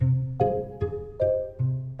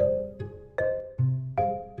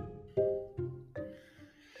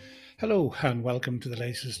Hello and welcome to the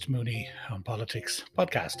latest Mooney on Politics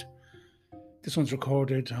podcast. This one's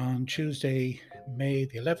recorded on Tuesday, May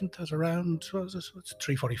the 11th at around, it's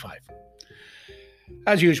 3:45.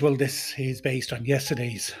 As usual, this is based on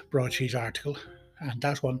yesterday's broadsheet article, and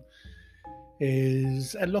that one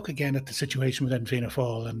is a look again at the situation within Fianna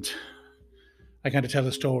Fáil, and I kind of tell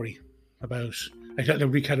a story about, I kind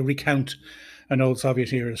of recount an old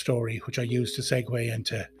Soviet era story, which I use to segue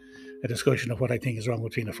into a discussion of what I think is wrong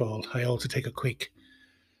with Fianna Fáil. I also take a quick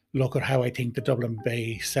look at how I think the Dublin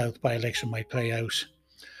Bay South by-election might play out,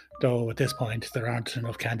 though at this point there aren't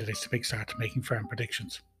enough candidates to start making firm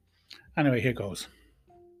predictions. Anyway, here goes.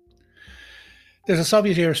 There's a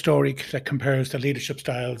Soviet-era story that compares the leadership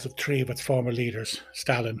styles of three of its former leaders,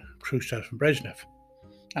 Stalin, Khrushchev and Brezhnev.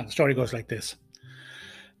 And the story goes like this.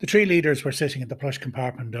 The three leaders were sitting in the plush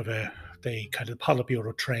compartment of the kind of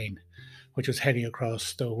Politburo train, which was heading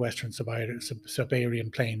across the western Siberian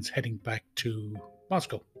plains, heading back to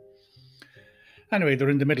Moscow. Anyway, they're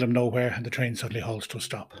in the middle of nowhere and the train suddenly halts to a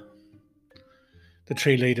stop. The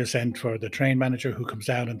three leaders send for the train manager, who comes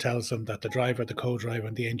down and tells them that the driver, the co-driver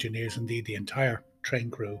and the engineers, indeed the entire train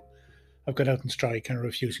crew, have gone out on strike and are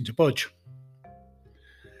refusing to budge.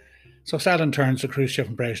 So Stalin turns to Khrushchev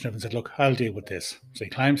and Brezhnev and said, "Look, I'll deal with this." So he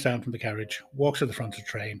climbs down from the carriage, walks to the front of the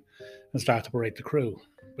train and starts to berate the crew.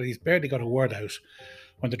 But he's barely got a word out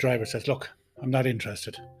when the driver says, "Look, I'm not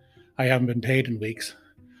interested. I haven't been paid in weeks.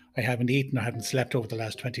 I haven't eaten or haven't slept over the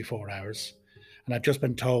last 24 hours. And I've just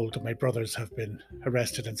been told that my brothers have been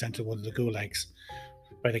arrested and sent to one of the gulags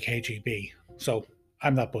by the KGB. So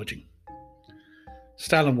I'm not budging."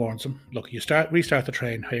 Stalin warns him, "Look, you restart the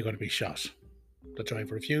train, or you're going to be shot." The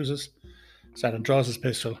driver refuses. Stalin draws his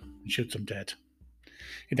pistol and shoots him dead.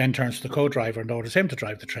 He then turns to the co-driver and orders him to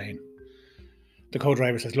drive the train. The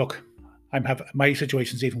co-driver says, "Look, my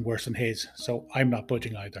situation's even worse than his, so I'm not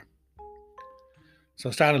budging either."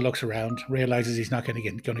 So Stalin looks around, realizes he's not going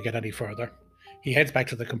to get any further. He heads back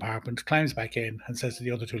to the compartment, climbs back in, and says to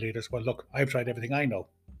the other two leaders, "Well, look, I've tried everything I know."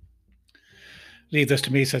 "Leave this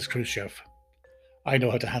to me," says Khrushchev. "I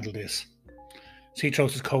know how to handle this." So he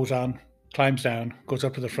throws his coat on, climbs down, goes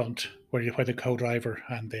up to the front where the co-driver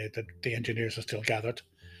and the engineers are still gathered,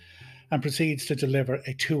 and proceeds to deliver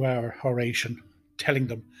a 2-hour oration telling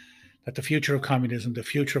them that the future of communism, the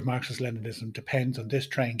future of Marxist-Leninism depends on this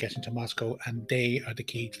train getting to Moscow, and they are the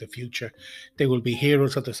key to the future. They will be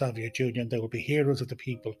heroes of the Soviet Union. They will be heroes of the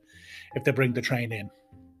people if they bring the train in.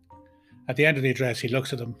 At the end of the address, he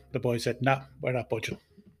looks at them. The boy said, "No, we're not budging."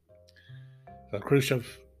 So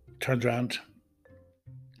Khrushchev turns around,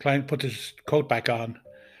 puts his coat back on,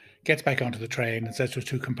 gets back onto the train and says to his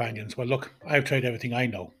two companions, "Well, look, I've tried everything I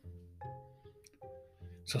know."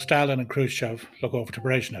 So Stalin and Khrushchev look over to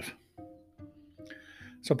Brezhnev.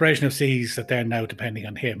 So Brezhnev sees that they're now depending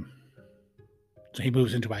on him. So he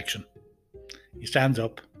moves into action. He stands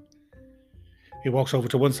up. He walks over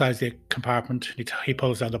to one side of the compartment. He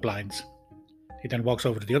pulls down the blinds. He then walks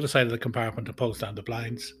over to the other side of the compartment and pulls down the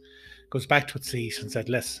blinds. Goes back to its seat and said,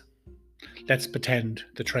 Let's pretend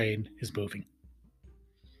the train is moving."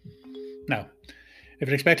 Now, if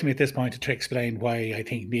you're expecting me at this point to explain why I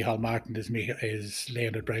think Micheál Martin is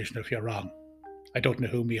Leonid Brezhnev, you're wrong. I don't know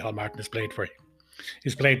who Micheál Martin is played for.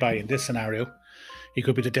 He's played by, in this scenario, he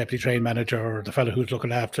could be the deputy train manager or the fellow who's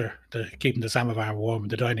looking after keeping the samovar warm in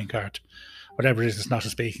the dining cart. Whatever it is, it's not a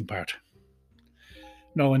speaking part.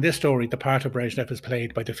 No, in this story, the part of Brezhnev is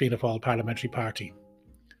played by the Fianna Fáil parliamentary party.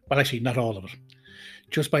 Well, actually, not all of it.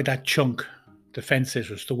 Just by that chunk, the fence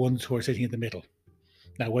sitters, the ones who are sitting in the middle.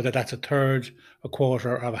 Now, whether that's a third, a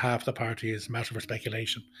quarter, or half the party is a matter for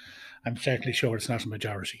speculation. I'm certainly sure it's not a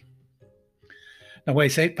majority. Now, when I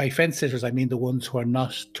say by fence sitters, I mean the ones who are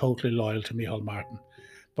not totally loyal to Micheál Martin,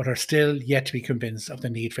 but are still yet to be convinced of the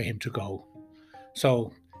need for him to go.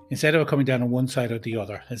 So, instead of coming down on one side or the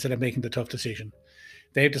other, instead of making the tough decision,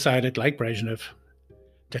 they've decided, like Brezhnev,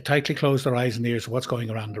 to tightly close their eyes and ears to what's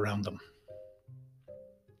going around them.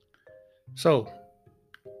 So,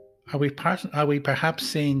 are we perhaps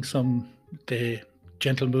seeing the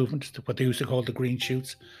gentle movement, what they used to call the green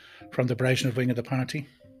shoots, from the Brezhnev wing of the party?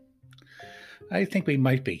 I think we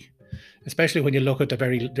might be, especially when you look at the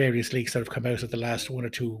various leaks that have come out of the last one or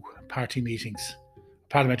two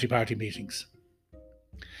parliamentary party meetings.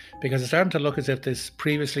 Because it's starting to look as if this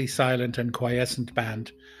previously silent and quiescent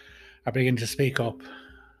band are beginning to speak up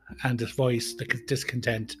and voice the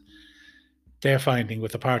discontent they're finding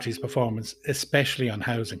with the party's performance, especially on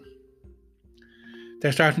housing.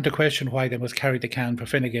 They're starting to question why they must carry the can for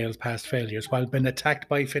Fine Gael's past failures while being attacked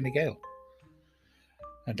by Fine Gael.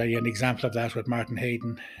 And an example of that with Martin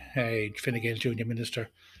Hayden, Fine Gael Junior Minister,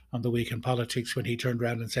 on the Week in Politics, when he turned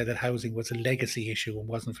around and said that housing was a legacy issue and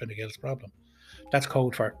wasn't Fine Gael's problem. That's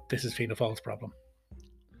code for this is Fianna Fáil's problem.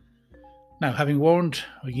 Now, having warned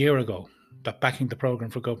a year ago that backing the programme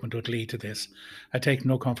for government would lead to this, I take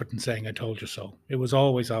no comfort in saying I told you so. It was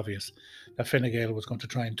always obvious that Fine Gael was going to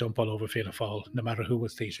try and dump all over Fianna Fáil, no matter who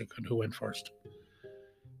was Taoiseach and who went first.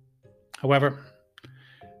 However,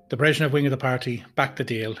 the Brezhnev wing of the party backed the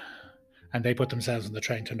deal, and they put themselves on the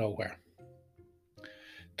train to nowhere.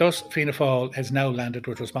 Thus, Fianna Fáil has now landed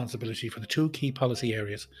with responsibility for the two key policy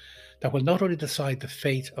areas that will not only decide the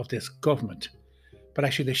fate of this government, but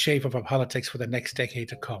actually the shape of our politics for the next decade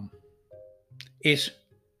to come.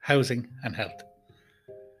 Housing and health.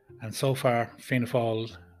 And so far, Fianna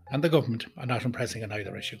Fáil and the government are not impressing on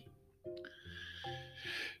either issue.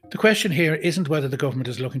 The question here isn't whether the government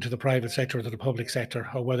is looking to the private sector or to the public sector,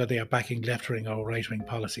 or whether they are backing left-wing or right-wing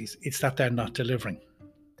policies. It's that they're not delivering.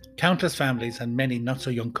 Countless families and many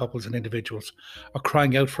not-so-young couples and individuals are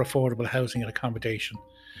crying out for affordable housing and accommodation.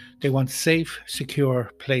 They want a safe,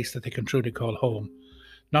 secure place that they can truly call home,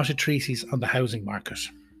 not a treatise on the housing market.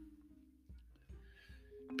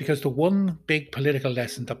 Because the one big political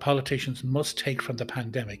lesson that politicians must take from the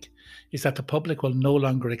pandemic is that the public will no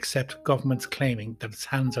longer accept governments claiming that its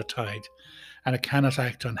hands are tied and it cannot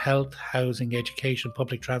act on health, housing, education,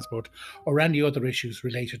 public transport, or any other issues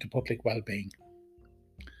related to public well-being.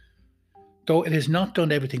 Though it has not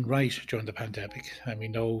done everything right during the pandemic, and we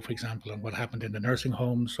know, for example, on what happened in the nursing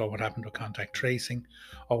homes, or what happened with contact tracing,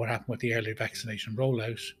 or what happened with the early vaccination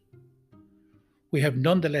rollout, we have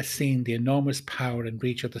nonetheless seen the enormous power and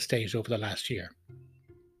reach of the state over the last year.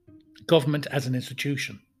 Government as an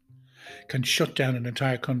institution can shut down an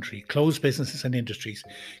entire country, close businesses and industries,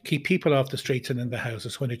 keep people off the streets and in the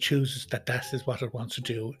houses when it chooses that is what it wants to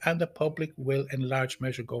do, and the public will in large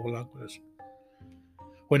measure go along with it.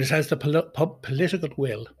 When it has the political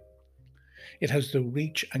will, it has the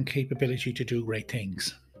reach and capability to do great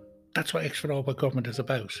things. That's what extra all what government is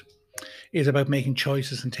about. It is about making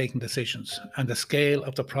choices and taking decisions, and the scale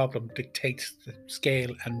of the problem dictates the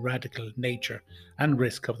scale and radical nature and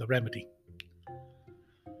risk of the remedy.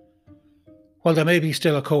 While there may be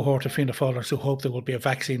still a cohort of Fianna Fáilers who hope there will be a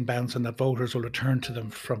vaccine bounce and that voters will return to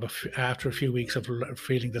them after a few weeks of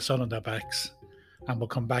feeling the sun on their backs, and will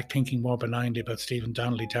come back thinking more benignly about Stephen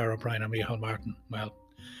Donnelly, Darragh O'Brien and Micheál Martin, well,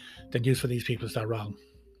 the news for these people is they're wrong.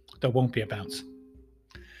 There won't be a bounce.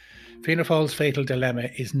 Fianna Fáil's fatal dilemma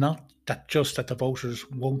is not that the voters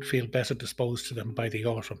won't feel better disposed to them by the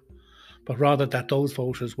autumn, but rather that those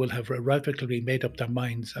voters will have irrevocably made up their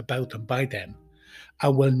minds about them by then,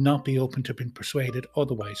 and will not be open to being persuaded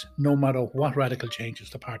otherwise, no matter what radical changes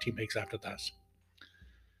the party makes after that.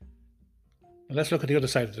 Now let's look at the other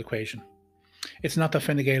side of the equation. It's not that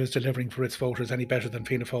Fine Gael is delivering for its voters any better than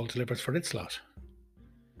Fianna Fáil delivers for its lot.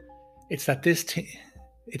 It's that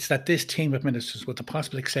this team of ministers, with the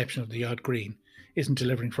possible exception of the odd Green, isn't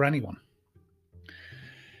delivering for anyone.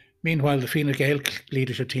 Meanwhile, the Fine Gael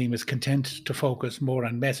leadership team is content to focus more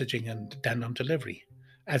on messaging than on delivery,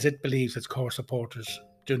 as it believes its core supporters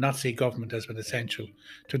do not see government as being essential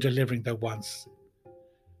to delivering their wants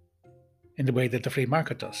in the way that the free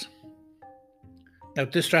market does. Now,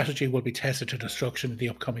 this strategy will be tested to destruction in the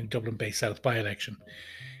upcoming Dublin Bay South by-election.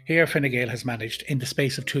 Here, Fine Gael has managed, in the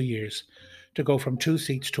space of 2 years, to go from 2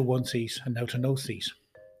 seats to 1 seat and now to no seat.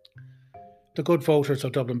 The good voters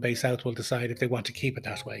of Dublin Bay South will decide if they want to keep it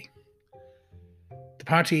that way. The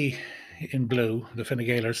party in blue, the Fine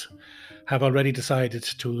Gaelers, have already decided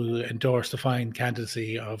to endorse the fine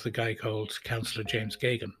candidacy of the guy called Councillor James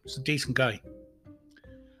Geoghegan. He's a decent guy,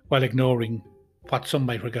 while ignoring what some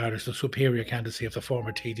might regard as the superior candidacy of the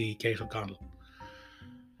former TD, Kate O'Connell.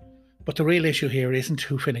 But the real issue here isn't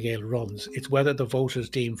who Fine Gael runs, it's whether the voters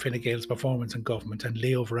deem Fine Gael's performance in government and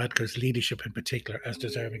Leo Varadkar's leadership in particular as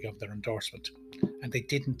deserving of their endorsement. And they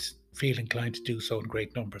didn't feel inclined to do so in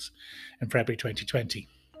great numbers in February 2020.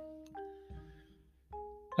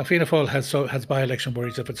 Now, Fianna Fáil has by-election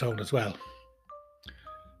worries of its own as well.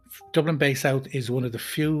 Dublin Bay South is one of the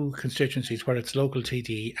few constituencies where its local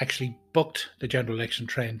TD actually bucked the general election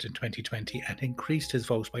trend in 2020 and increased his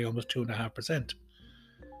vote by almost 2.5%.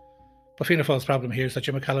 But Fianna Fáil's problem here is that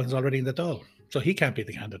Jim McCallum is already in the Dáil, so he can't be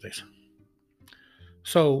the candidate.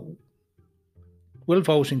 So, will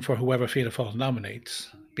voting for whoever Fianna Fáil nominates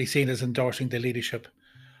be seen as endorsing the leadership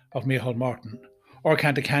of Micheál Martin, or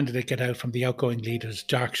can the candidate get out from the outgoing leader's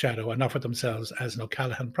dark shadow and offer themselves as an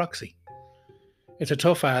O'Callaghan proxy? It's a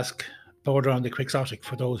tough ask, border on the quixotic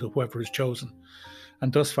for whoever is chosen,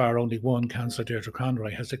 and thus far only one, Councillor Deirdre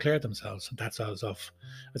Conroy, has declared themselves, and that's as of,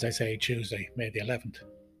 as I say, Tuesday, May the 11th.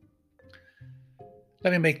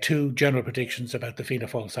 Let me make two general predictions about the Fianna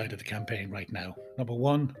Fáil side of the campaign right now. Number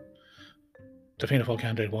one, the Fianna Fáil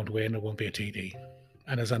candidate won't win, it won't be a TD,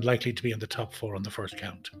 and is unlikely to be in the top four on the first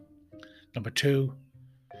count. Number two,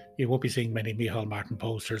 you won't be seeing many Micheál Martin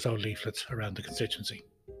posters or leaflets around the constituency.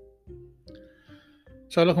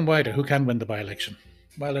 So looking wider, who can win the by-election?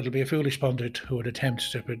 Well, it'll be a foolish pundit who would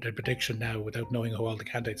attempt to put a prediction now without knowing who all the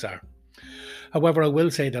candidates are. However, I will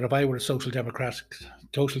say that if I were a Social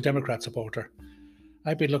Democrat supporter,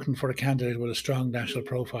 I'd be looking for a candidate with a strong national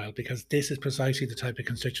profile, because this is precisely the type of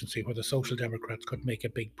constituency where the Social Democrats could make a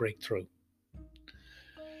big breakthrough.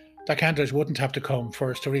 That candidate wouldn't have to come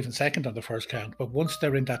first or even second on the first count, but once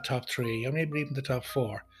they're in that top three, or maybe even the top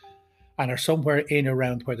four, and are somewhere in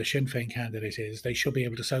around where the Sinn Féin candidate is, they should be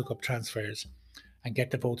able to soak up transfers and get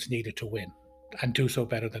the votes needed to win, and do so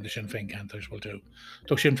better than the Sinn Féin candidate will do.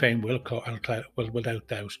 Though Sinn Féin will without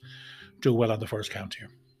doubt do well on the first count here.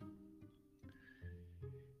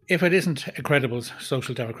 If it isn't a credible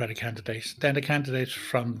Social Democratic candidate, then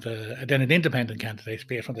an independent candidate,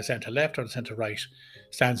 be it from the centre left or the centre right,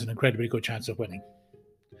 stands an incredibly good chance of winning.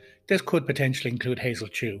 This could potentially include Hazel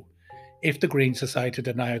Chu, if the Greens decide to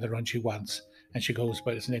deny her the run she wants and she goes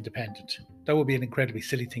but as an independent. That would be an incredibly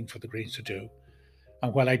silly thing for the Greens to do.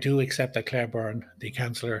 And while I do accept that Claire Byrne, the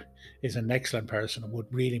councillor, is an excellent person and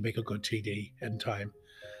would really make a good TD in time,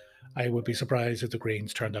 I would be surprised if the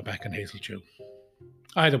Greens turned their back on Hazel Chu.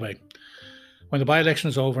 Either way, when the by-election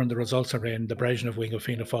is over and the results are in, the Brezhnev wing of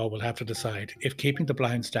Fianna Fáil will have to decide if keeping the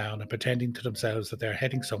blinds down and pretending to themselves that they're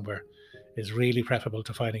heading somewhere is really preferable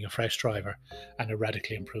to finding a fresh driver and a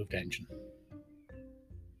radically improved engine.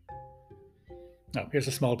 Now, here's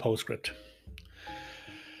a small postscript.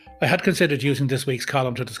 I had considered using this week's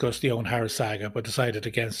column to discuss the Owen Harris saga, but decided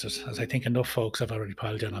against it, as I think enough folks have already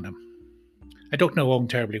piled in on him. I don't know Owen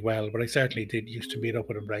terribly well, but I certainly did used to meet up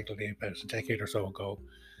with him regularly about a decade or so ago,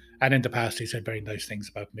 and in the past he said very nice things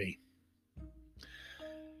about me.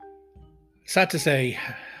 Sad to say,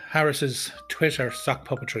 Harris's Twitter sock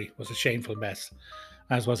puppetry was a shameful mess,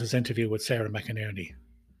 as was his interview with Sarah McInerney.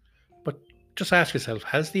 But just ask yourself,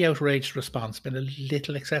 has the outraged response been a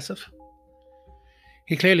little excessive?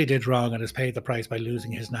 He clearly did wrong and has paid the price by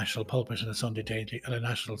losing his national pulpit in a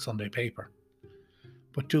national Sunday paper.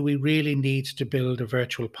 But do we really need to build a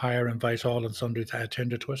virtual pyre and invite all and sundry to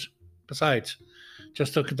attend to it? Besides,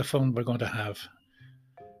 just look at the fun we're going to have.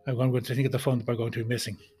 I'm going to think of the fun that we're going to be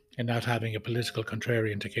missing in not having a political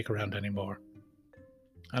contrarian to kick around anymore.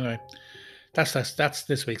 Anyway, that's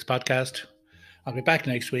this week's podcast. I'll be back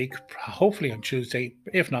next week, hopefully on Tuesday,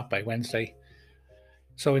 if not by Wednesday.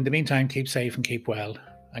 So in the meantime, keep safe and keep well,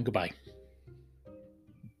 and goodbye.